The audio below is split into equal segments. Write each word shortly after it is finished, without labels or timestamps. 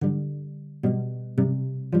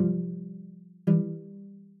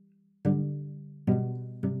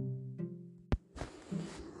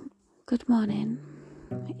Good morning.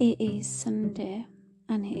 It is Sunday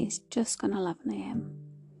and it is just gone 11 a.m.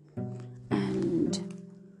 and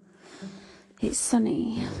it's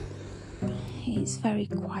sunny. It's very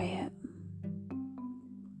quiet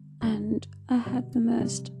and I had the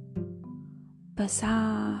most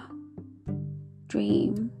bizarre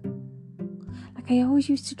dream. Like, I always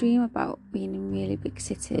used to dream about being in really big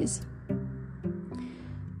cities.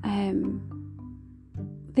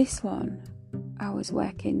 This one, I was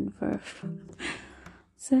working for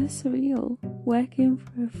so surreal, working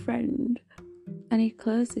for a friend, and he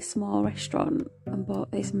closed this small restaurant and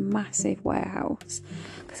bought this massive warehouse,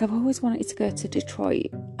 because I've always wanted to go to Detroit,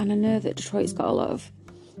 and I know that Detroit's got a lot of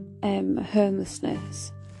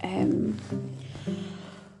homelessness,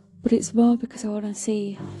 but it's more because I want to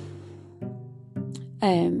see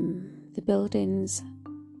the buildings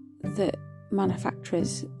that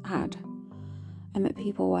manufacturers had and that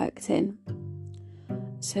people worked in.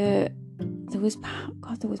 So there was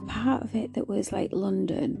part of it that was like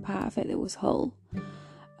London, part of it that was Hull,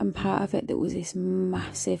 and part of it that was this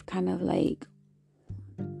massive kind of like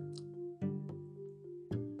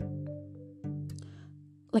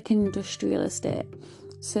an industrial estate.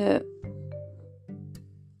 So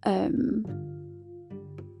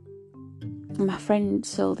my friend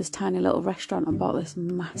sold this tiny little restaurant and bought this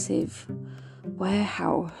massive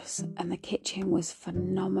warehouse, and the kitchen was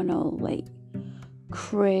phenomenal, like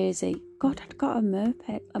crazy. God, I'd got a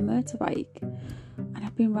motorbike, and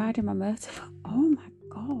I've been riding my motorbike. Oh my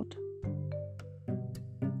God,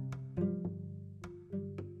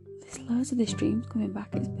 there's loads of these dreams coming back.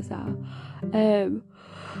 It's bizarre.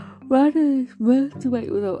 Riding this motorbike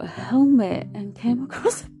without a helmet and came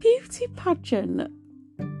across a beauty pageant,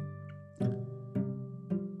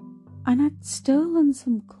 and I'd stolen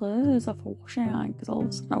some clothes off a washing line because all of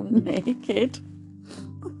a sudden I was naked.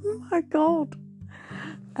 Oh my God.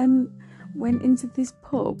 And went into this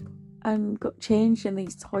pub and got changed in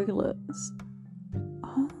these toilets.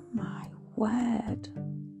 Oh my word.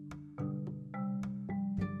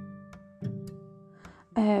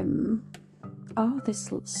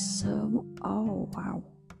 This looks so... Oh, wow.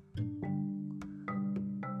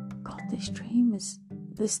 God, this dream is...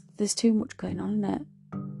 There's too much going on in it.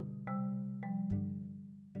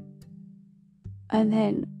 And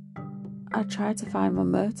then I tried to find my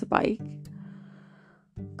motorbike.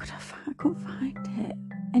 I couldn't find it.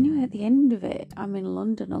 Anyway, at the end of it, I'm in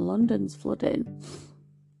London, and London's flooding.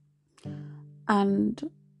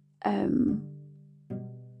 And I'm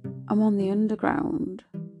on the underground,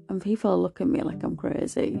 and people are looking at me like I'm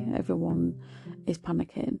crazy. Everyone is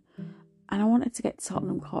panicking. And I wanted to get to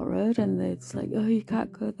Tottenham Court Road, and they're just like, oh, you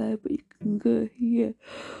can't go there, but you can go here.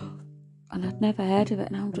 And I'd never heard of it,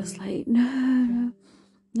 and I'm just like, no.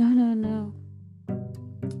 Then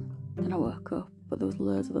I woke up, but there was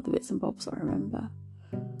loads of other bits and bobs I remember.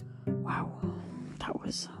 Wow, that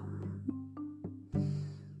was...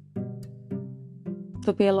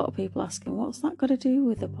 There'll be a lot of people asking, what's that got to do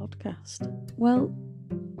with the podcast? Well,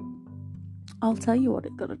 I'll tell you what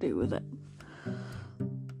it's got to do with it.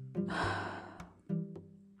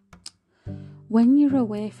 When you're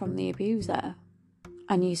away from the abuser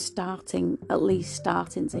and you're at least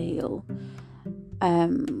starting to heal,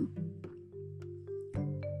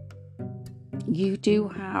 you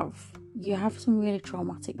have some really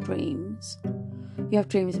traumatic dreams. You have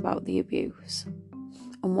dreams about the abuse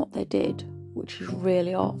and what they did, which is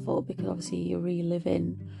really awful, because obviously you're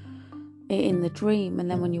reliving it in the dream,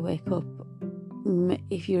 and then when you wake up,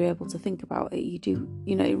 if you're able to think about it, you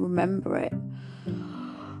remember it.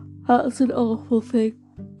 That's an awful thing.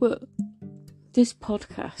 But this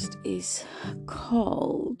podcast is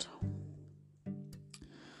called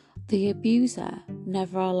The Abuser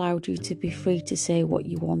Never Allowed You to Be Free to Say What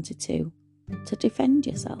You Wanted to defend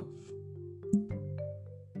yourself.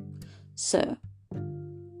 So,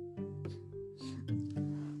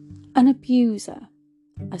 an abuser,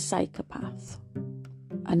 a psychopath,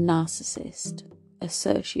 a narcissist, a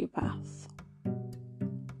sociopath,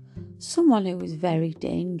 someone who is very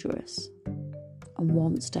dangerous and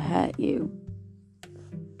wants to hurt you,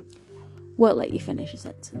 won't let you finish a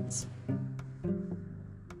sentence.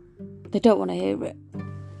 They don't want to hear it.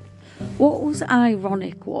 What was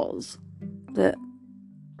ironic was that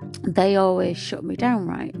they always shut me down,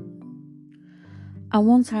 right? And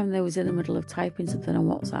one time they was in the middle of typing something on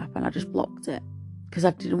WhatsApp, and I just blocked it because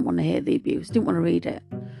I didn't want to hear the abuse, didn't want to read it.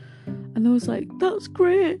 And they was like, that's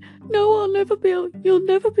great. No, you'll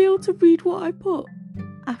never be able to read what I put.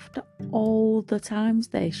 After all the times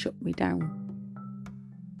they shut me down.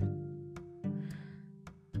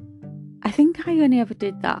 I think I only ever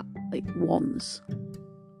did that like once,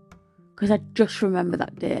 Because I just remember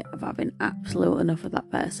that day of having absolute enough of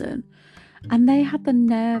that person. And they had the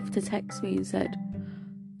nerve to text me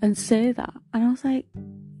and say that. And I was like,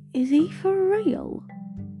 is he for real?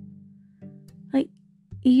 Like,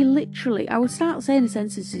 he literally, I would start saying the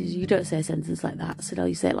sentences, you don't say a sentence like that, so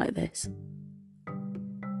you say it like this.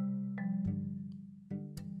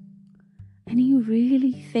 And he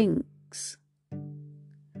really thinks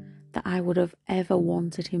that I would have ever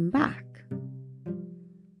wanted him back.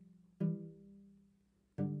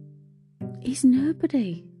 He's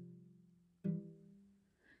nobody.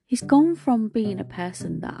 He's gone from being a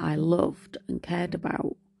person that I loved and cared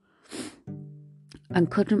about and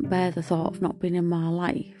couldn't bear the thought of not being in my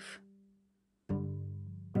life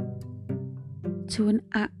to an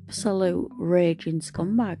absolute raging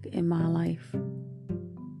scumbag in my life.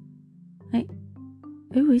 Like,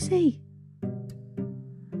 who is he?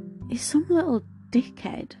 He's some little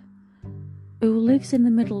dickhead who lives in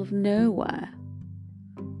the middle of nowhere.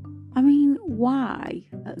 I mean, why,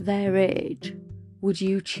 at their age, would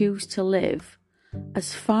you choose to live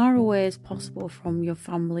as far away as possible from your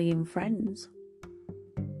family and friends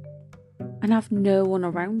and have no one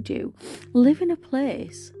around you? Live in a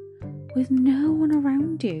place with no one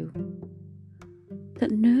around you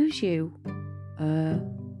that knows you.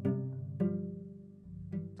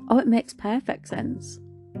 Oh, it makes perfect sense.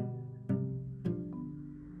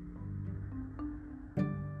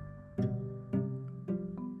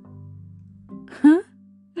 Huh?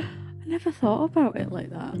 I never thought about it like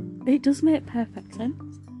that. It does make perfect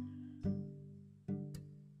sense.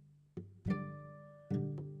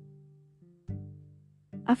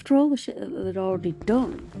 After all the shit that they'd already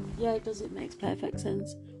done, yeah, it does. It makes perfect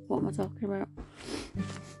sense. What am I talking about?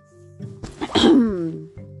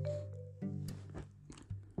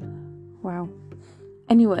 Wow.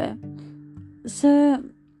 Anyway, so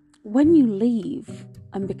when you leave,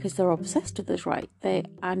 and because they're obsessed with us, right? They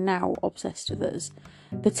are now obsessed with us.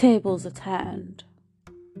 The tables are turned.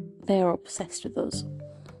 They are obsessed with us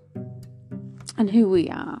and who we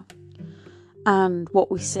are and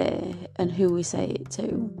what we say and who we say it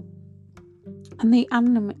to. And the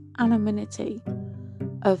anonymity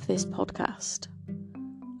of this podcast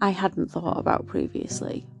I hadn't thought about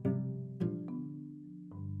previously,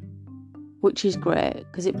 which is great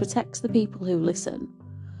because it protects the people who listen,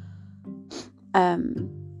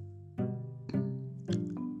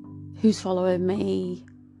 who's following me,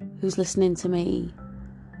 who's listening to me,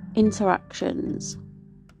 interactions,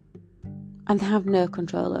 and they have no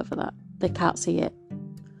control over that. They can't see it,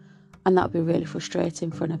 and that would be really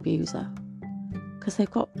frustrating for an abuser because they've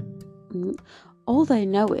got, all they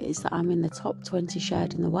know is that I'm in the top 20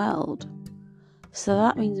 shared in the world, so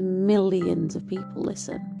that means millions of people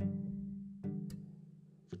listen.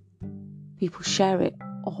 People share it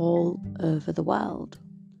all over the world.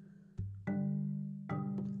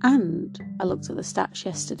 And I looked at the stats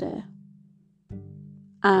yesterday,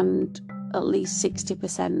 and at least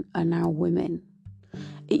 60% are now women.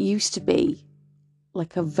 It used to be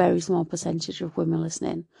like a very small percentage of women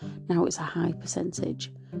listening. Now it's a high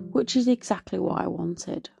percentage, which is exactly what I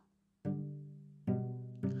wanted.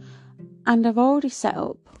 And I've already set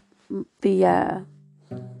up the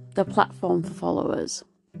platform for followers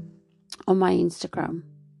on my Instagram,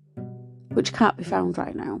 which can't be found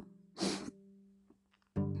right now,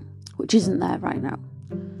 which isn't there right now.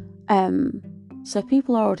 So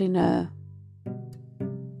people already know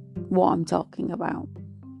what I'm talking about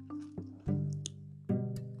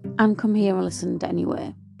and come here and listen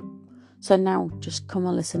anyway. So now just come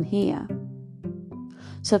and listen here.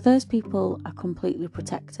 So those people are completely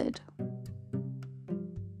protected.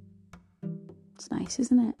 It's nice,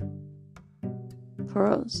 isn't it? For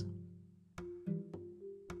us.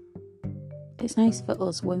 It's nice for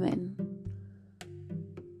us women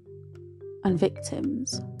and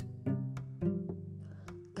victims.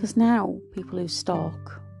 Because now people who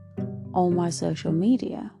stalk all my social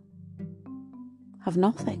media have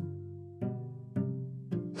nothing.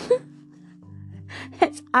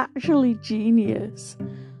 It's actually genius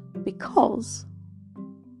because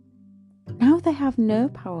now they have no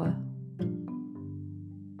power.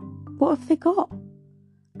 What have they got?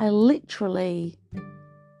 I literally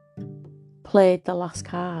played the last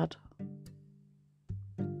card.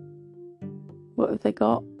 What have they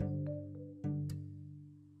got?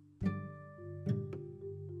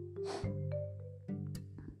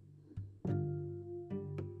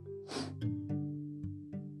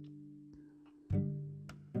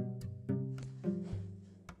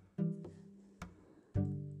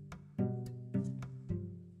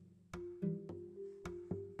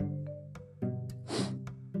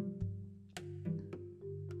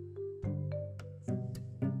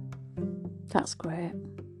 That's great.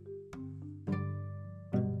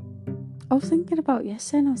 I was thinking about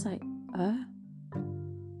yesterday and I was like,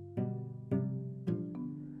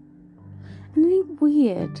 And isn't it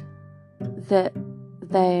weird that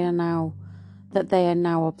they are now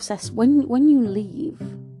obsessed when you leave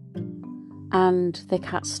and they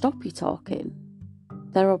can't stop you talking,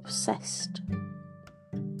 they're obsessed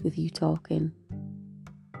with you talking.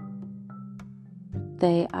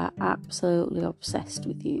 They are absolutely obsessed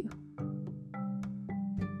with you.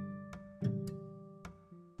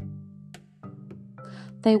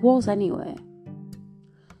 They was anyway.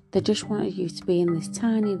 They just wanted you to be in this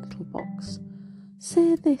tiny little box.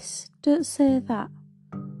 Say this, don't say that.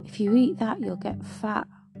 If you eat that, you'll get fat.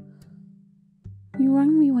 You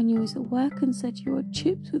rang me when you was at work and said you had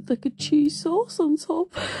chips with like a cheese sauce on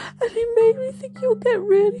top, and it made me think you'll get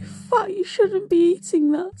really fat. You shouldn't be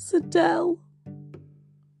eating that, Sadell.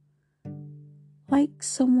 Like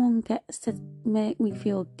someone gets to make me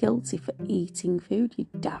feel guilty for eating food, you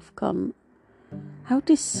daft cunt. How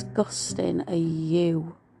disgusting are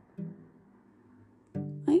you?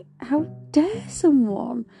 Like, how dare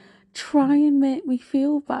someone try and make me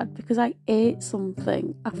feel bad because I ate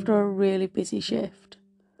something after a really busy shift?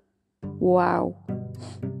 Wow.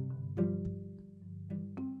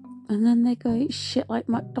 And then they go eat shit like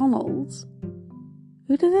McDonald's?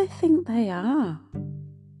 Who do they think they are?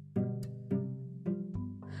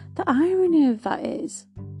 The irony of that is,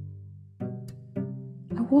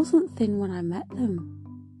 I wasn't thin when I met them,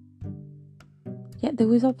 yet they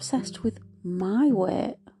was obsessed with my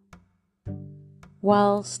weight,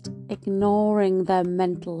 whilst ignoring their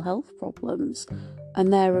mental health problems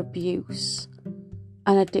and their abuse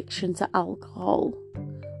and addiction to alcohol.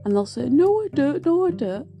 And they'll say, no I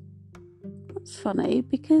don't. That's funny,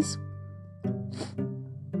 because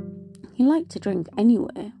he liked to drink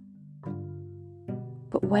anyway.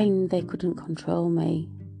 But when they couldn't control me,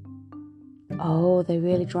 they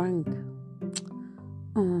really drank.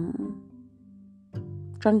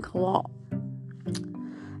 Drank a lot.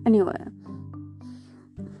 Anyway.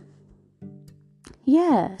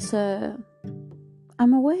 Yeah, so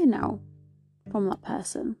I'm away now from that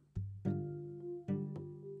person.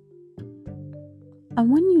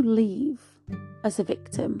 And when you leave as a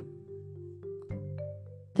victim,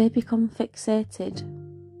 they become fixated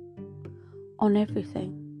on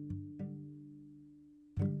everything.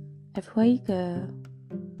 Everywhere you go,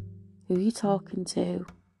 who you're talking to,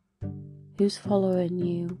 who's following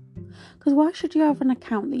you. Because why should you have an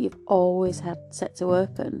account that you've always had set to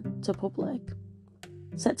open to public,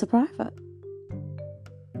 set to private?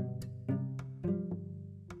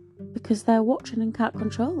 Because they're watching and can't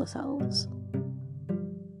control themselves.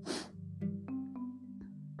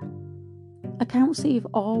 Accounts that you've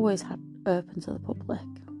always had open to the public.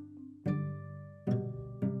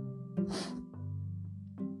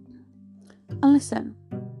 And listen,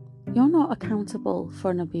 you're not accountable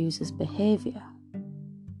for an abuser's behaviour.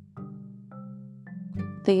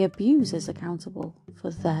 The abuser's accountable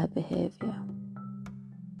for their behaviour.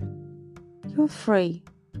 You're free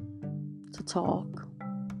to talk,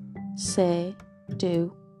 say,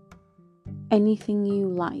 do anything you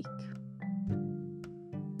like.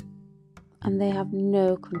 And they have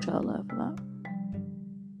no control over that.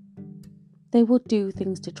 They will do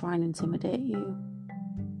things to try and intimidate you.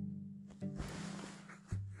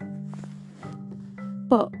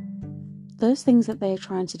 But those things that they're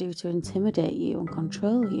trying to do to intimidate you and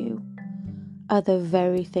control you are the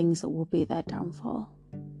very things that will be their downfall.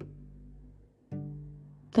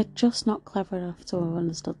 They're just not clever enough to have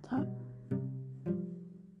understood that.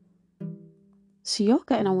 So you're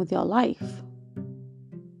getting on with your life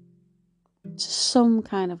to some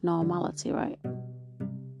kind of normality, right?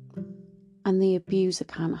 And the abuser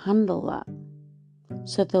can't handle that.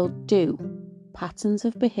 So they'll do patterns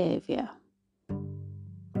of behaviour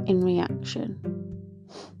in reaction.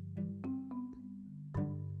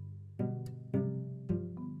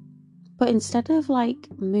 But instead of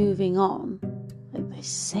moving on, like they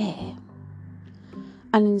say,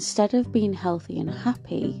 and instead of being healthy and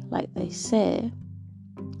happy, like they say,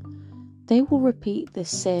 they will repeat the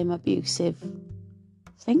same abusive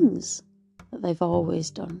things that they've always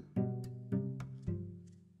done.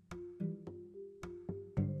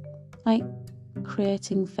 Like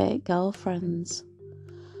creating fake girlfriends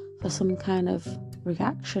for some kind of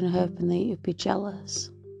reaction, hoping that you'd be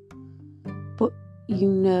jealous. But you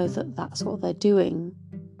know that that's what they're doing.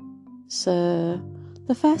 So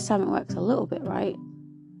the first time it works a little bit, right?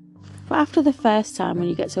 But after the first time, when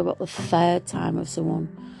you get to about the third time of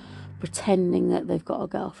someone pretending that they've got a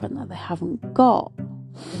girlfriend that they haven't got,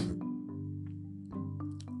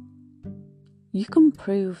 you can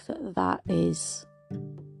prove that that is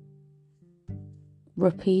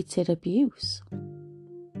repeated abuse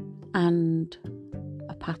and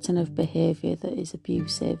a pattern of behaviour that is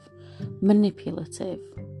abusive, manipulative,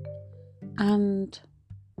 and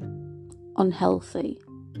unhealthy,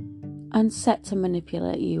 and set to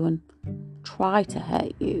manipulate you and try to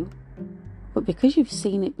hurt you. But because you've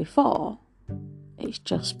seen it before, it's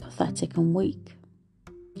just pathetic and weak.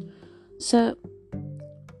 So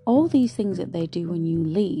all these things that they do when you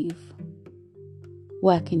leave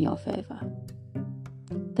work in your favour.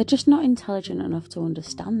 They're just not intelligent enough to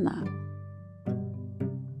understand that.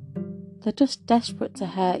 They're just desperate to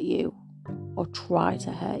hurt you or try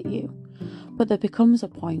to hurt you. But there becomes a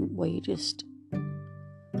point where you just,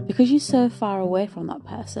 because you're so far away from that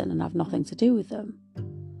person and have nothing to do with them,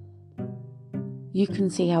 you can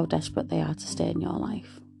see how desperate they are to stay in your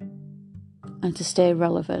life and to stay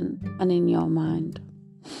relevant and in your mind.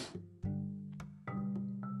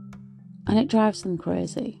 And it drives them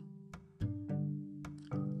crazy.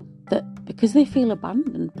 That because they feel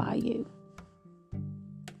abandoned by you.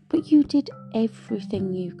 But you did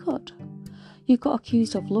everything you could. You got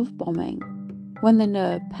accused of love bombing when they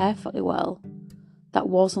know perfectly well that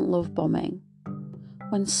wasn't love bombing.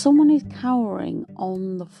 When someone is cowering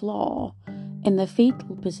on the floor in the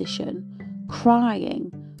fetal position,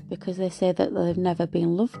 crying because they say that they've never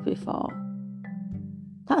been loved before,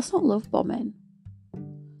 that's not love bombing.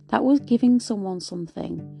 That was giving someone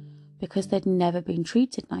something because they'd never been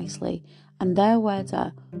treated nicely, and their words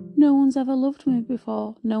are, no one's ever loved me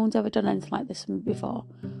before, no one's ever done anything like this to me before.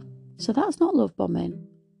 So that's not love bombing.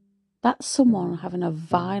 That's someone having a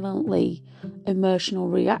violently emotional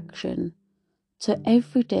reaction to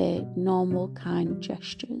everyday, normal, kind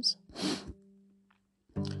gestures.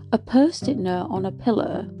 A post-it note on a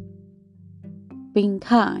pillar, being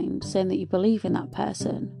kind, saying that you believe in that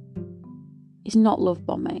person, is not love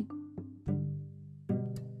bombing.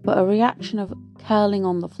 But a reaction of curling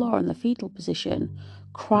on the floor in the fetal position,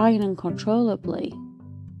 crying uncontrollably,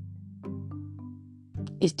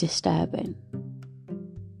 is disturbing.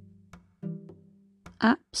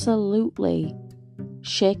 Absolutely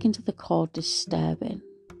shaken to the core, disturbing.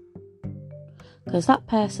 Because that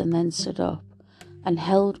person then stood up and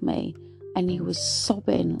held me, and he was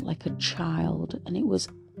sobbing like a child, and it was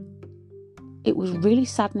really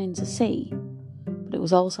saddening to see, but it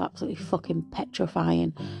was also absolutely fucking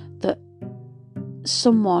petrifying that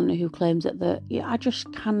someone who claims that I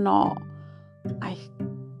just cannot.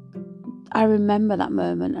 I remember that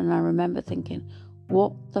moment, and I remember thinking,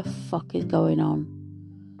 what the fuck is going on?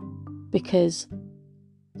 Because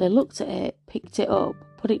they looked at it, picked it up,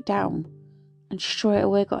 put it down, and straight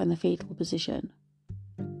away got in the fetal position.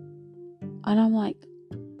 And I'm like,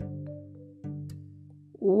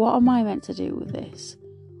 what am I meant to do with this?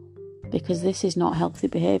 Because this is not healthy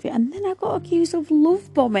behaviour. And then I got accused of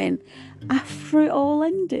love bombing after it all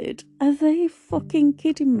ended. Are they fucking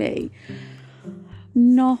kidding me?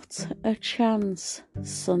 Not a chance,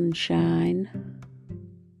 sunshine.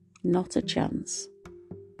 Not a chance.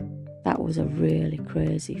 That was a really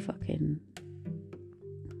crazy fucking...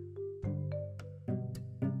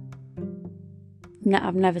 No,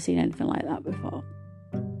 I've never seen anything like that before.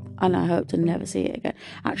 And I hope to never see it again.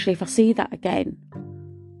 Actually, if I see that again,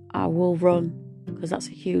 I will run, because that's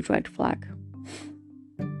a huge red flag.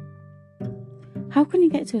 How can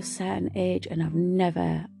you get to a certain age and I've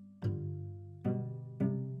never...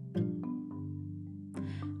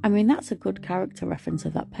 I mean, that's a good character reference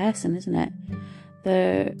of that person, isn't it?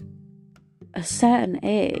 They're a certain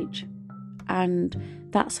age and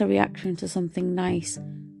that's a reaction to something nice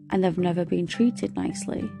and they've never been treated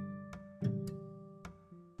nicely.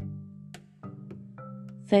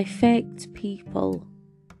 They faked people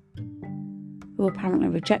who apparently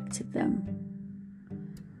rejected them,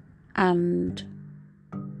 and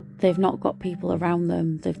they've not got people around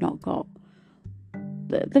them. They've not got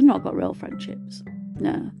real friendships.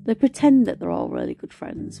 No, they pretend that they're all really good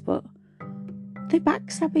friends, but they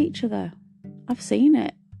backstab each other. I've seen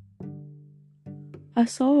it. I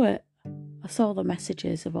saw it. I saw the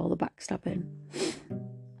messages of all the backstabbing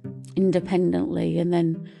independently, and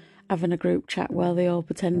then having a group chat where they all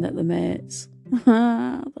pretend that they're mates.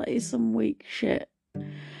 That is some weak shit.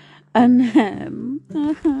 And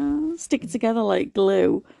stick together like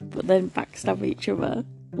glue, but then backstab each other,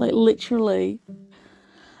 like literally.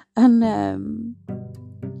 And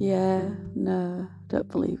yeah, no, don't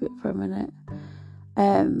believe it for a minute.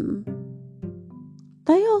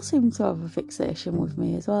 They all seem to have a fixation with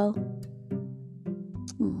me as well.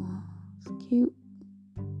 Oh, it's cute.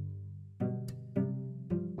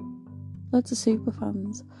 Loads of super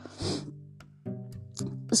fans.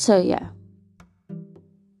 So yeah,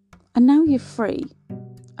 And now you're free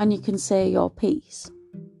and you can say your piece.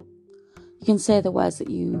 You can say the words that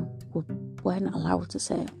you weren't allowed to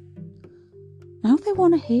say. Now they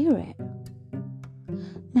want to hear it.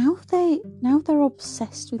 Now they're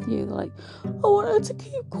obsessed with you. They're like, I want her to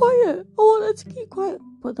keep quiet. I want her to keep quiet.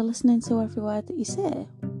 But they're listening to every word that you say.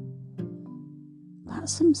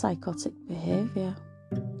 That's some psychotic behaviour.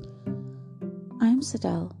 I'm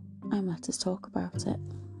Sidel. I'm Let Us Talk About It.